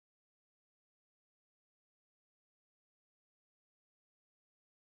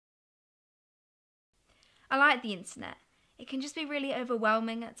I like the internet. It can just be really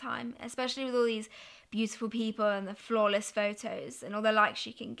overwhelming at times, especially with all these beautiful people and the flawless photos and all the likes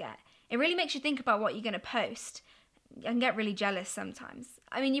you can get. It really makes you think about what you're going to post and get really jealous sometimes.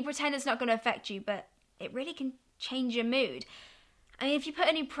 I mean, you pretend it's not going to affect you, but it really can change your mood. I mean, if you put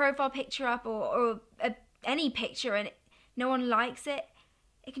any profile picture up or any picture and no one likes it,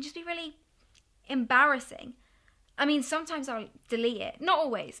 it can just be really embarrassing. I mean, sometimes I'll delete it. Not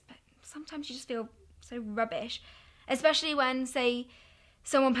always, but sometimes you just feel so rubbish. Especially when, say,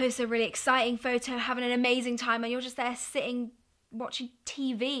 someone posts a really exciting photo, having an amazing time, and you're just there sitting, watching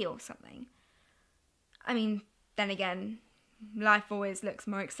TV or something. I mean, then again, life always looks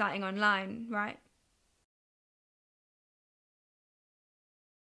more exciting online, right?